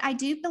all, but I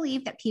do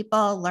believe that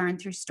people learn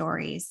through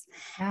stories.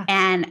 Yeah.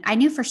 And I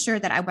knew for sure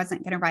that I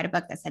wasn't going to write a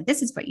book that said,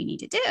 this is what you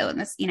need to do.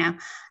 And this,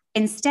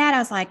 instead I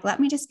was like,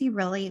 let me just be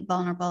really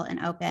vulnerable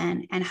and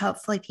open, and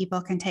hopefully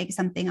people can take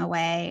something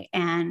away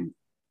and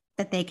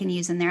that they can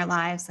use in their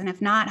lives. And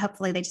if not,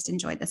 hopefully they just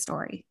enjoyed the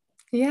story.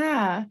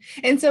 Yeah.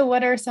 And so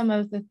what are some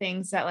of the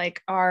things that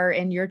like are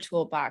in your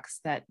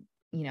toolbox that,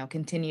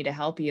 continue to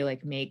help you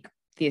like make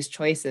these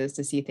choices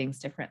to see things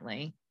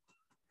differently?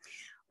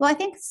 Well, I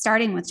think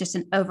starting with just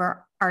an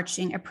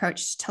overarching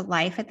approach to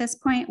life at this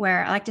point,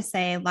 where I like to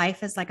say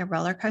life is like a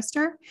roller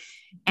coaster,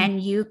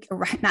 and you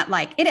not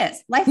like it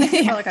is life is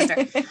a roller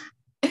coaster,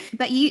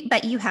 but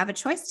you have a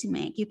choice to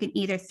make. You can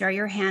either throw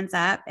your hands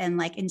up and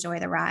like enjoy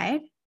the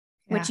ride,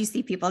 which you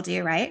see people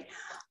do, right?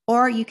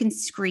 Or you can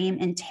scream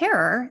in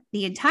terror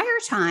the entire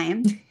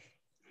time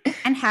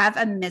and have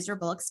a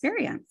miserable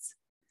experience.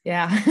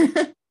 Yeah.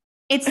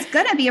 It's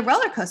going to be a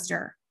roller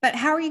coaster, but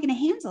how are you going to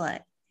handle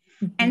it?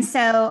 Mm-hmm. And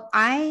so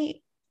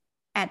I,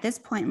 at this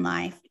point in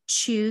life,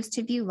 choose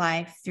to view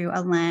life through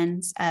a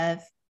lens of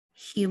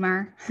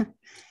humor,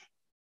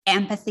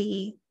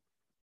 empathy,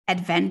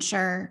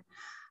 adventure,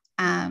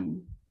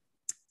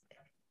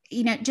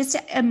 just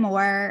a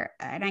more,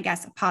 and I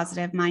guess a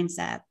positive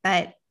mindset,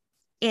 but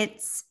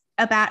it's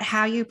about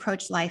how you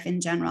approach life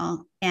in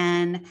general.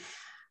 And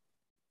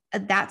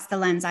that's the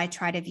lens I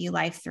try to view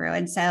life through.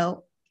 And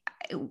so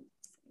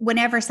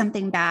whenever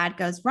something bad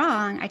goes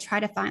wrong, I try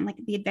to find like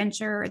the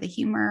adventure or the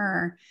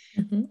humor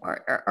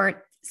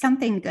or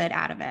something good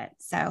out of it.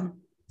 So,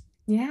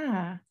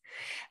 yeah.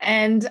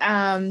 And,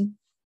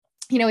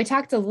 we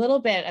talked a little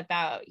bit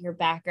about your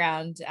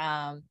background,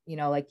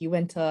 like you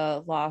went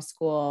to law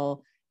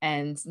school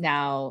and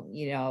now,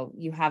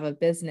 you have a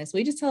business. Will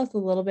you just tell us a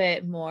little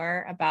bit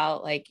more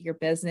about like your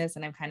business?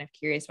 And I'm kind of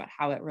curious about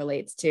how it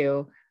relates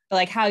to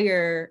like how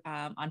your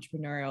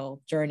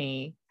entrepreneurial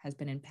journey has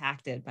been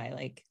impacted by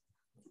like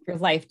your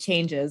life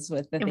changes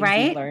with the things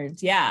you've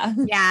learned. Yeah.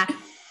 Yeah.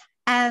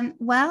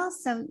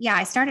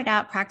 I started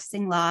out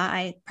practicing law.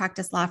 I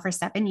practiced law for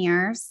 7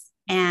 years,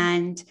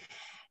 and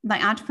my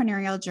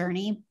entrepreneurial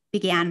journey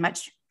began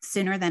much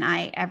sooner than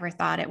I ever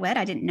thought it would.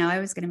 I didn't know I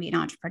was going to be an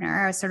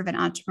entrepreneur. I was sort of an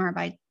entrepreneur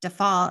by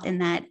default in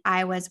that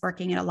I was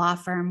working at a law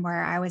firm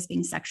where I was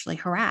being sexually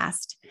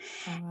harassed.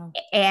 Oh, wow.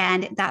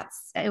 And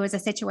it was a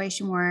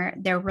situation where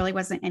there really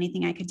wasn't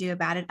anything I could do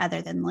about it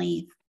other than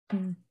leave.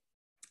 Mm.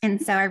 And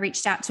so I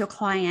reached out to a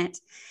client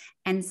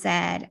and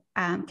said,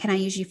 can I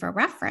use you for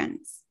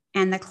reference?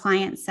 And the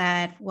client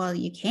said, well,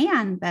 you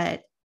can,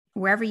 but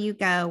wherever you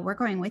go, we're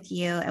going with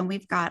you. And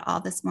we've got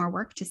all this more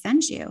work to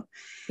send you.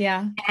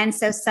 Yeah. And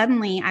so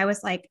suddenly I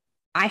was like,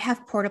 I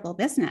have portable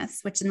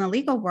business, which in the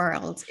legal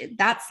world,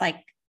 that's like,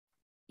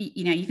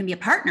 you can be a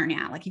partner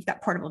now, like you've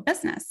got portable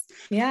business.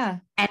 Yeah.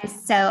 And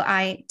so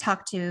I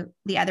talked to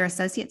the other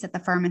associates at the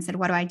firm and said,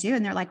 what do I do?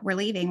 And they're like, we're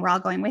leaving. We're all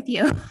going with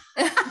you.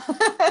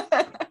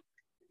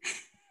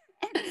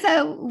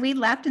 So we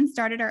left and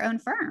started our own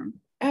firm.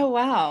 Oh,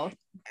 wow.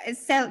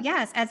 So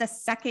yes, as a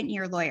second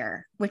year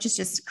lawyer, which is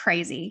just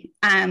crazy.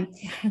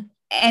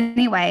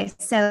 Anyway,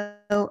 so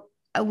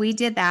we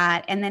did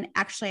that. And then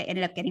actually I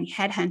ended up getting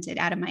headhunted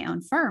out of my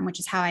own firm, which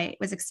is how I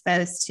was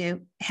exposed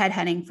to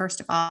headhunting,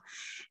 first of all,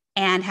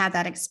 and had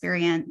that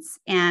experience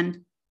and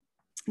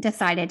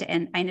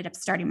and I ended up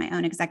starting my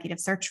own executive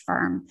search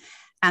firm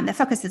that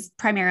focuses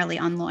primarily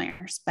on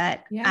lawyers,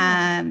 but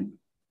yeah.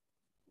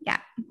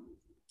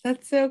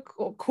 That's so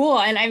cool.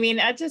 And I mean,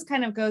 that just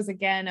kind of goes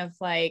again of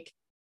like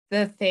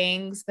the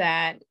things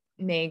that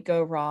may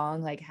go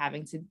wrong, like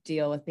having to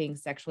deal with being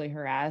sexually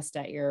harassed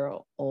at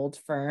your old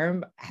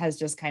firm has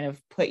just kind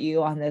of put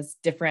you on this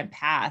different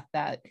path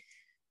that,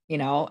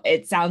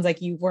 it sounds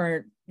like you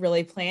weren't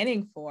really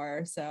planning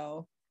for.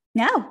 So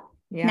no,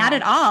 not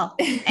at all.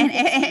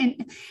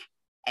 and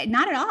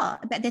not at all.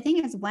 But the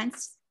thing is,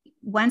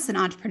 once an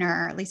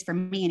entrepreneur, at least for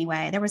me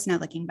anyway, there was no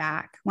looking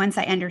back. Once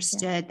I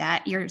understood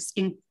that you're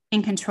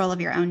in control of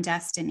your own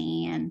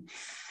destiny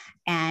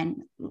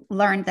and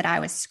learned that I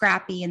was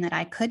scrappy and that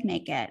I could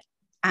make it.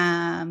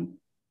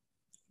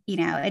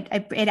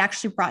 It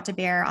actually brought to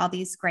bear all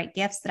these great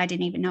gifts that I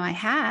didn't even know I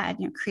had,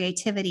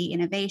 creativity,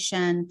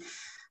 innovation,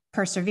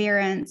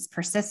 perseverance,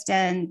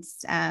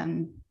 persistence. Yeah.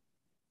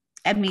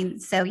 I mean,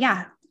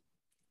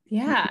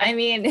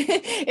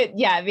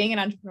 being an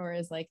entrepreneur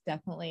is like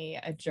definitely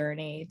a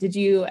journey. Did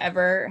you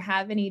ever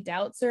have any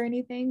doubts or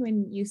anything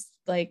when you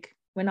like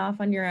went off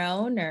on your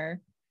own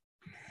or?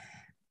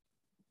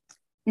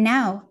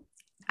 No,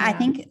 yeah. I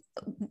think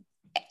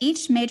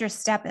each major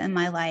step in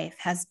my life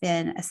has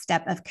been a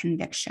step of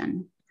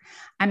conviction.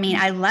 I mean,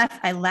 I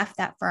left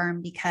that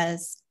firm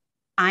because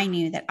I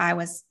knew that I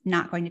was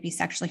not going to be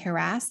sexually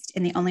harassed.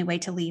 And the only way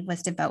to leave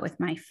was to vote with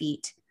my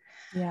feet.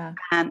 Yeah.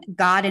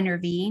 God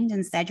intervened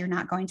and said, you're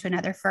not going to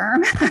another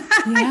firm.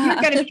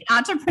 You're going to be an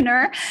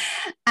entrepreneur.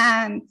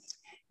 And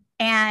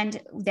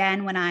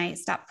then when I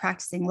stopped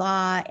practicing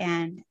law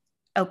and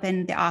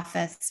opened the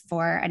office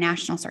for a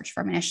national search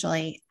firm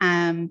initially,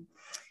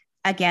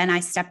 again, I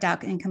stepped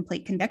out in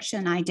complete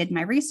conviction. I did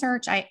my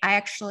research. I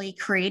actually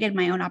created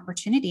my own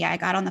opportunity. I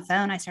got on the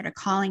phone. I started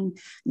calling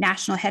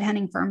national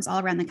headhunting firms all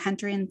around the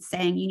country and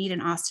saying, you need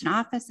an Austin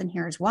office and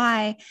here's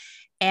why.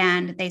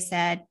 And they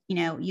said,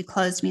 you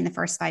closed me in the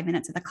first 5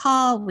 minutes of the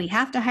call. We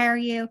have to hire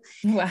you.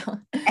 Wow.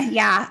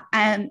 Yeah.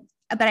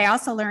 But I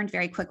also learned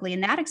very quickly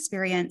in that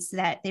experience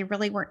that they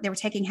were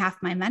taking half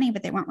my money,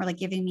 but they weren't really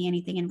giving me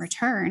anything in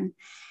return.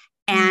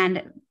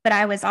 But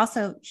I was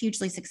also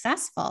hugely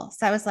successful.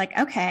 So I was like,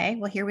 okay,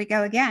 well, here we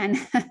go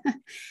again.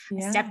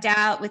 I stepped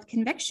out with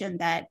conviction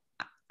that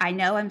I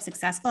know I'm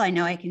successful. I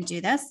know I can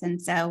do this.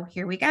 And so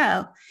here we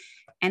go.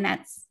 And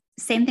that's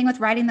same thing with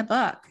writing the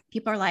book.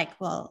 People are like,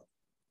 well,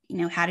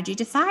 how did you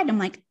decide? I'm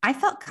like, I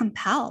felt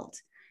compelled.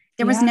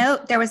 There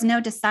was no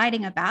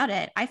deciding about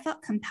it. I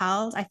felt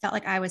compelled. I felt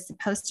like I was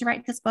supposed to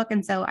write this book.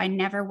 And so I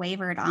never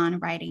wavered on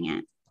writing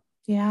it.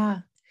 Yeah.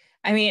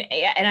 I mean,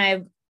 and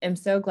I am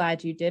so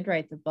glad you did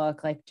write the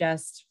book, like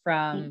just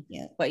from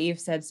what you've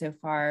said so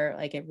far,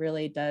 like it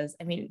really does.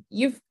 I mean,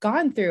 you've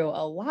gone through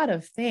a lot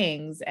of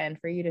things, and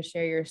for you to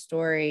share your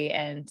story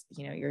and,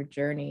 your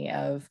journey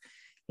of,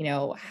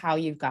 how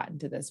you've gotten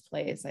to this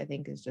place, I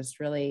think is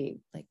just really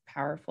like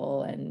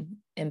powerful and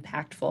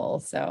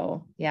impactful.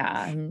 So yeah,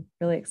 I'm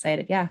really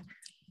excited. Yeah.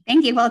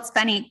 Thank you. Well, it's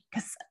funny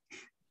because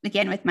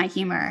again, with my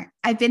humor,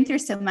 I've been through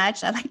so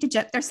much. I like to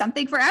joke there's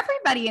something for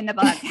everybody in the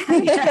book.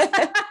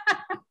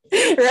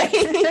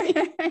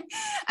 Right.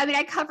 I mean,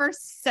 I cover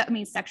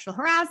sexual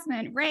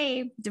harassment,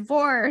 rape,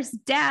 divorce,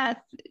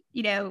 death,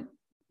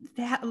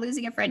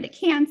 losing a friend to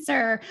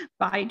cancer,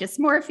 body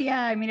dysmorphia.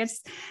 I mean,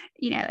 it's,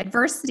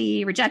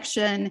 adversity,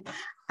 rejection.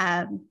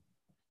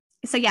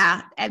 So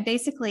yeah,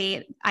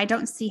 basically, I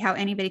don't see how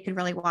anybody could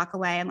really walk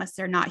away unless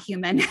they're not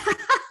human.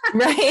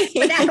 Right.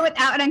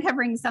 without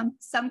uncovering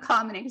some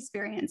common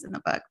experience in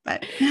the book.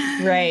 But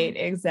right,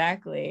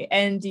 exactly.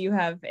 And do you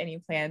have any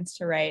plans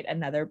to write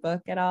another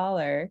book at all,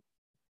 or?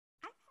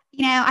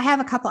 I have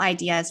a couple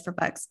ideas for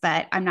books,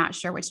 but I'm not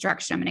sure which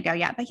direction I'm going to go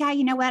yet. But yeah,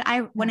 you know what?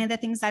 One of the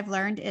things I've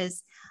learned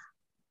is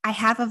I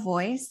have a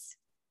voice.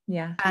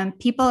 Yeah.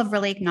 People have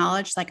really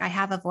acknowledged, like, I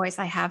have a voice.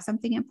 I have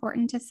something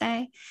important to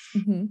say.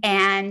 Mm-hmm.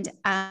 And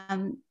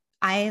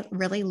I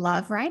really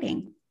love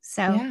writing.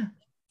 So yeah,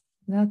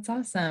 that's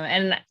awesome.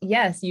 And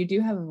yes, you do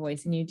have a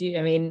voice, and you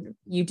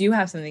do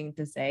have something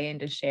to say and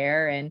to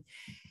share. And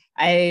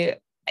I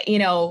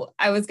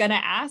was going to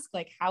ask,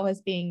 like, how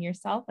has being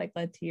yourself like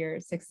led to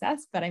your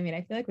success? But I mean,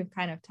 I feel like we've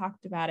kind of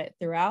talked about it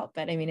throughout,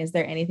 but I mean, is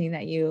there anything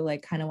that you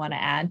like kind of want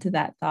to add to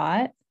that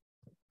thought?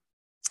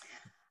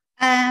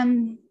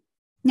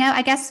 No,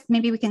 I guess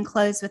maybe we can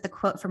close with a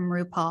quote from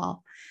RuPaul.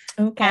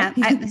 Okay.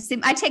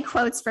 I take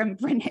quotes from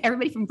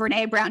everybody from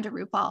Brene Brown to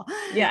RuPaul.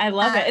 Yeah, I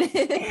love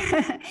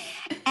it.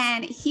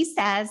 And he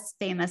said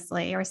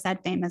famously,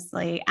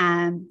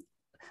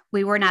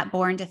 we were not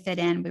born to fit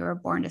in. We were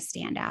born to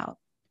stand out.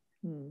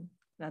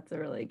 That's a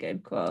really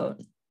good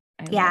quote.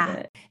 I love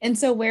it. And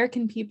so where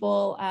can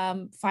people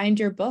find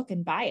your book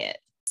and buy it?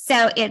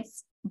 So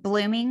it's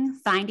Blooming,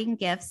 Finding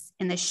Gifts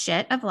in the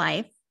Shit of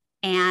Life,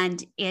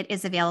 and it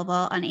is available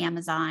on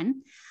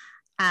Amazon.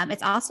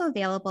 It's also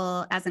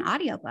available as an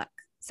audiobook.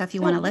 So if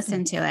you want to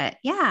listen to it,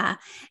 yeah.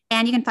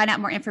 And you can find out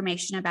more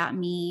information about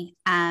me.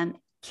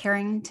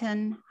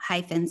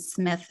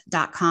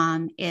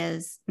 Carrington-smith.com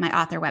is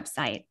my author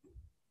website.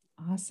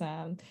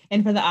 Awesome.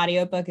 And for the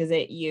audiobook, is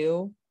it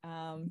you?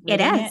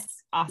 It is.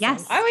 Awesome.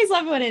 Yes. I always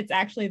love when it's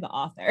actually the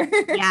author.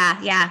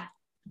 Yeah.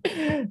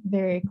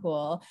 Very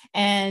cool.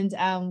 And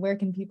where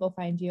can people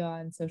find you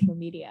on social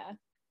media?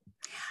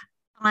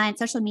 On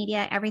social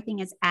media, everything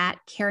is at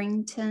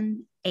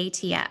Carrington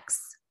ATX.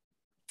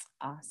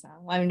 Awesome.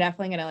 Well, I'm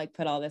definitely going to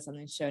put all this on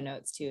the show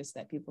notes too, so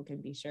that people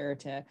can be sure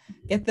to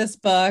get this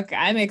book.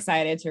 I'm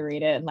excited to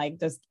read it and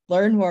just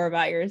learn more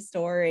about your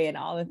story and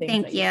all the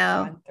things that you've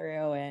gone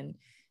through. And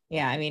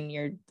yeah, I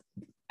mean,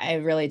 I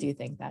really do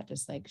think that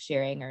just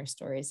sharing our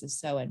stories is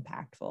so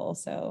impactful.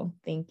 So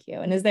thank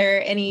you. And is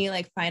there any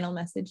final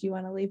message you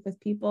want to leave with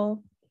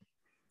people?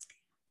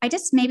 I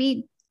just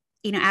maybe,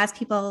 as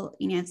people,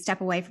 step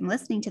away from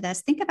listening to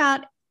this, think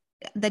about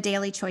the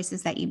daily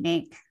choices that you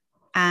make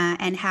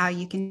and how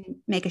you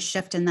can make a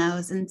shift in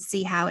those and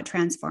see how it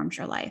transforms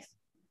your life.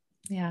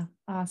 Yeah.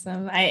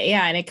 Awesome.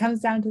 And it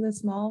comes down to the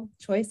small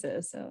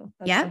choices. So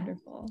that's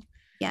wonderful.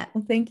 Yeah.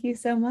 Well, thank you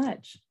so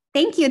much.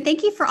 Thank you.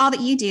 Thank you for all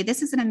that you do.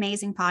 This is an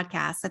amazing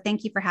podcast. So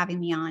thank you for having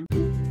me on.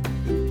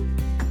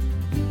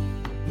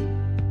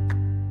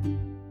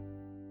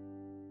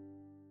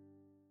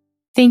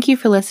 Thank you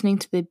for listening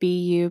to the Be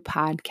You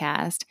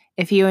podcast.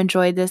 If you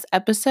enjoyed this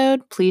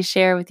episode, please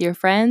share with your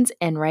friends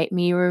and write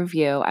me a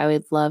review. I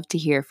would love to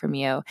hear from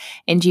you.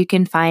 And you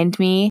can find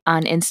me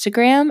on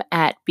Instagram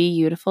at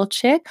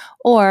BeAutifulChick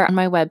or on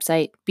my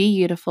website,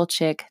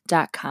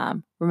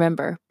 BeAutifulChick.com.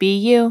 Remember, be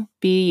you,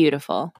 be beautiful.